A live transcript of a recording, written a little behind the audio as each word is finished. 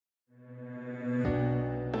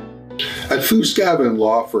At Foos, Gavin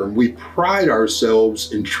Law Firm, we pride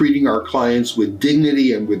ourselves in treating our clients with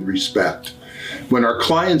dignity and with respect. When our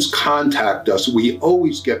clients contact us, we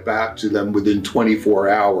always get back to them within 24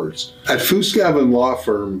 hours. At Foos, Gavin Law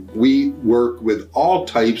Firm, we work with all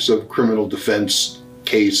types of criminal defense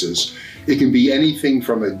cases. It can be anything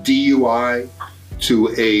from a DUI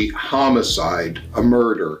to a homicide, a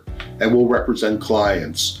murder, and we'll represent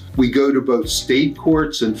clients. We go to both state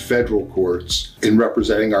courts and federal courts in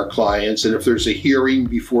representing our clients, and if there's a hearing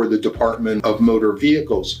before the Department of Motor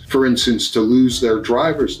Vehicles, for instance, to lose their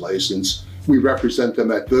driver's license, we represent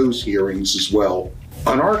them at those hearings as well.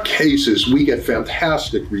 On our cases, we get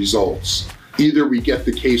fantastic results. Either we get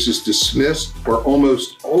the cases dismissed, or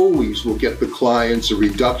almost always we'll get the clients a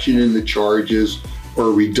reduction in the charges or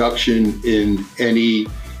a reduction in any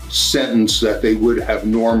sentence that they would have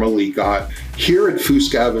normally got. Here at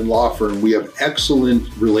Foos, Gavin Law Firm, we have excellent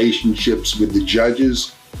relationships with the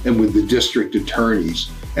judges and with the district attorneys.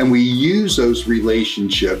 And we use those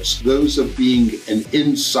relationships, those of being an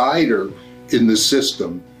insider in the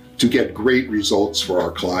system, to get great results for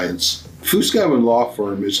our clients. Foos, Gavin Law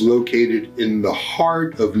Firm is located in the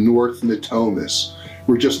heart of North Natomas.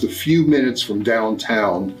 We're just a few minutes from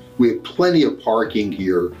downtown. We have plenty of parking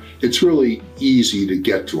here. It's really easy to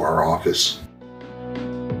get to our office.